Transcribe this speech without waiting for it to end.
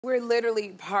We're literally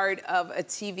part of a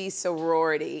TV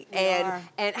sorority.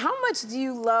 And how much do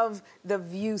you love the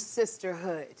View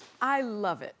sisterhood? I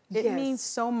love it. It means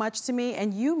so much to me,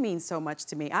 and you mean so much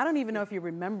to me. I don't even know if you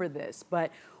remember this,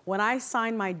 but when I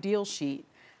signed my deal sheet,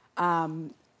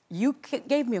 you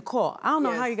gave me a call. I don't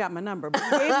know how you got my number, but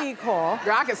you gave me a call.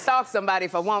 Girl, I can stalk somebody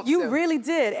if I want to. You really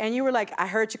did, and you were like, I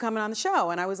heard you coming on the show.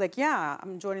 And I was like, yeah,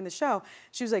 I'm joining the show.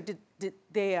 She was like, did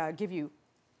they give you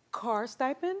car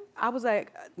stipend? I was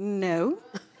like, no.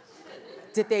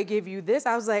 Did they give you this?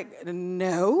 I was like,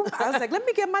 no. I was like, let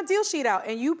me get my deal sheet out.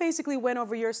 And you basically went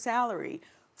over your salary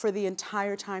for the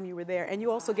entire time you were there. And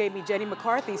you also gave me Jenny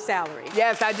McCarthy's salary.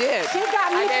 Yes, I did. She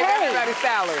got me paid. I gave everybody's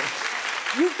salary.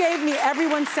 You gave me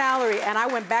everyone's salary, and I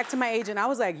went back to my agent. I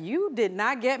was like, you did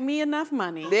not get me enough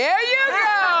money. There you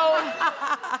go.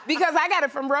 Because I got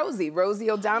it from Rosie. Rosie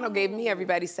O'Donnell gave me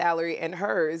everybody's salary and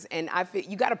hers, and I feel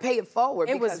you got to pay it forward.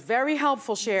 It was very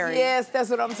helpful, Sherri. Yes, that's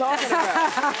what I'm talking about.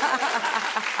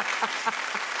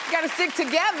 You got to stick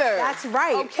together. That's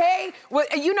right. Okay? Well,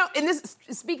 you know, and this,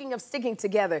 speaking of sticking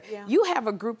together, you have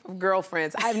a group of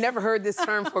girlfriends. I've never heard this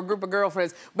term for a group of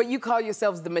girlfriends, but you call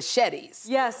yourselves the machetes.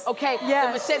 Yes. Okay?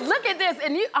 Yes. The machete. Look at this,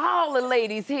 and you, all the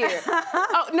ladies here.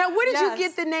 Oh, now, where did you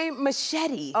get the name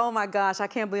machete? Oh my gosh, I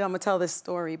can't believe I'm gonna tell this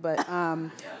story, but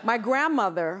my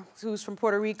grandmother, who's from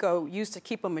Puerto Rico, used to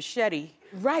keep a machete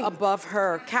above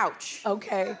her couch.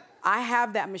 Okay. I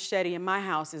have that machete in my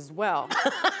house as well.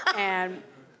 And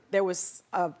there was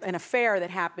an affair that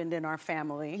happened in our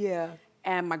family. Yeah.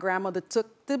 And my grandmother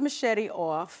took the machete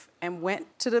off and went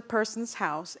to the person's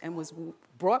house and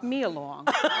brought me along.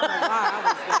 I don't know why I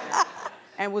was there.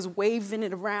 And was waving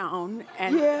it around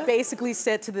and basically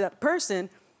said to the person,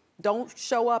 don't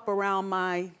show up around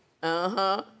my,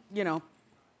 you know,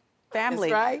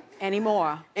 family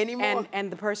anymore. And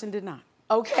the person did not.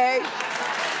 Okay.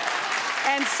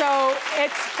 And so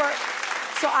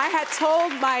so I had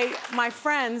told my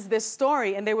friends this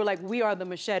story, and they were like, we are the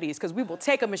machetes, because we will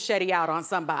take a machete out on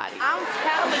somebody. I'm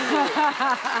telling you.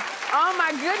 Oh, my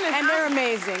goodness. And they're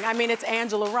amazing. I mean, it's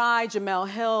Angela Rye, Jamel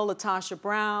Hill, Latasha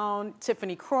Brown,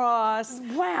 Tiffany Cross,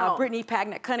 Brittany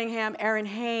Pagnett-Cunningham, Erin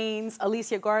Haynes,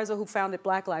 Alicia Garza, who founded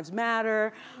Black Lives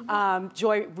Matter,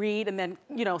 Joy Reid, and then,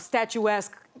 you know,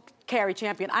 statuesque Carrie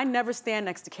Champion. I never stand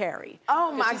next to Carrie.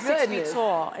 Oh my goodness. She's 6 feet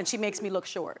tall, and she makes me look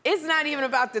short. It's not even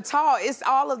about the tall. It's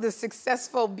all of the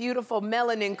successful, beautiful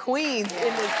melanin queens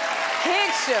in this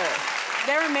picture.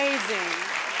 They're amazing.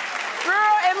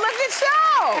 Girl, and look at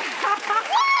y'all.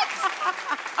 What?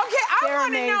 Okay, I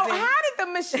want to know, how did the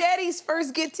machetes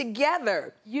first get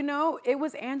together? You know, it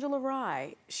was Angela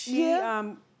Rye.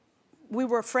 We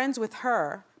were friends with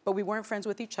her, but we weren't friends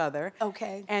with each other.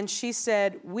 Okay. And she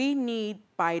said, we need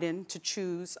Biden to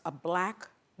choose a Black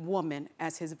woman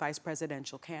as his vice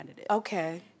presidential candidate.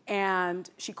 Okay. And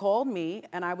she called me,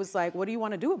 and I was like, what do you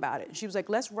want to do about it? And she was like,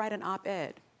 let's write an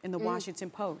op-ed in the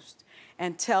Washington Post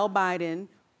and tell Biden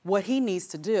what he needs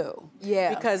to do.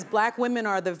 Yeah. Because Black women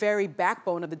are the very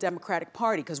backbone of the Democratic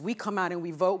Party, because we come out and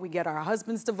we vote, we get our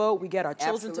husbands to vote, we get our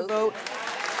children to vote.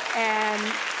 And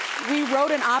we wrote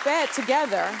an op-ed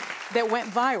together that went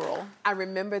viral. I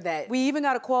remember that. We even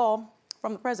got a call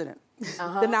from the president,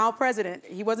 the now president.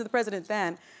 He wasn't the president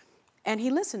then. And he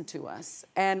listened to us.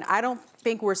 And I don't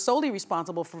think we're solely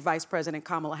responsible for Vice President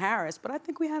Kamala Harris, but I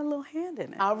think we had a little hand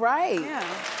in it. All right. Yeah.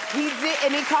 He did,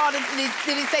 and he called it,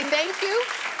 did he say thank you?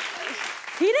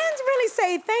 He didn't really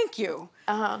say thank you,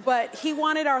 but he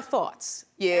wanted our thoughts.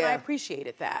 Yeah. And I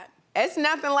appreciated that. It's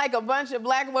nothing like a bunch of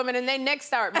Black women and their neck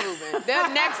start moving. Their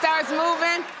neck starts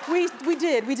moving.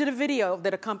 We did a video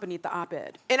that accompanied the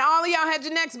op-ed. And all of y'all had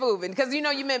your necks moving, because you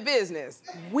know you meant business.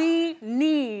 We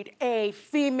need a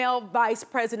female vice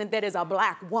president that is a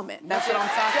Black woman. That's what I'm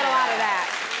talking about. Did a lot of that.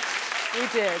 We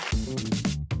did.